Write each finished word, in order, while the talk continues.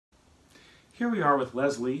Here we are with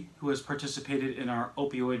Leslie, who has participated in our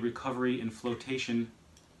opioid recovery and flotation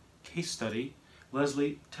case study.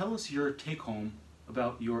 Leslie, tell us your take-home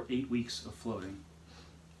about your 8 weeks of floating.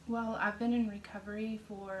 Well, I've been in recovery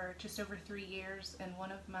for just over 3 years, and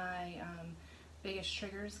one of my biggest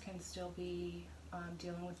triggers can still be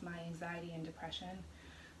dealing with my anxiety and depression.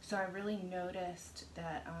 So I really noticed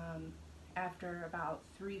that after about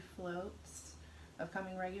 3 floats of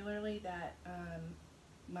coming regularly that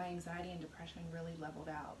my anxiety and depression really leveled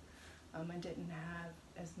out. I didn't have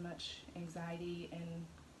as much anxiety in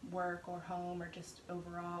work or home or just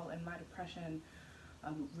overall, and my depression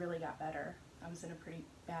really got better. I was in a pretty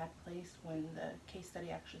bad place when the case study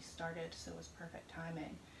actually started, so it was perfect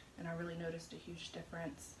timing, and I really noticed a huge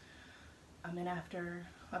difference. And after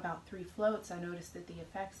about 3 floats, I noticed that the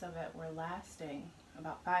effects of it were lasting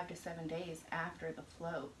about 5 to 7 days after the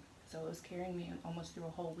float, so it was carrying me almost through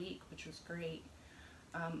a whole week, which was great.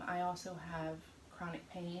 I also have chronic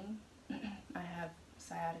pain. I have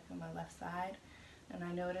sciatica on my left side, and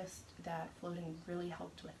I noticed that floating really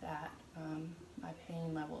helped with that. My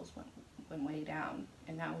pain levels went way down,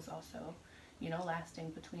 and that was also, lasting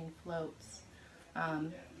between floats.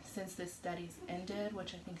 Since this study's ended,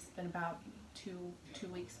 which I think has been about two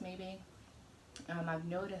weeks maybe, I've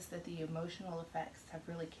noticed that the emotional effects have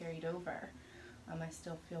really carried over. I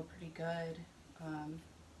still feel pretty good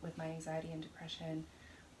with my anxiety and depression,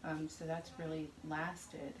 so that's really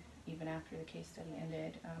lasted even after the case study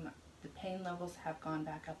ended. The pain levels have gone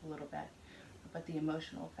back up a little bit, but the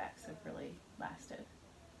emotional effects have really lasted.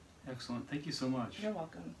 Excellent. Thank you so much. You're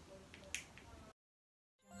welcome.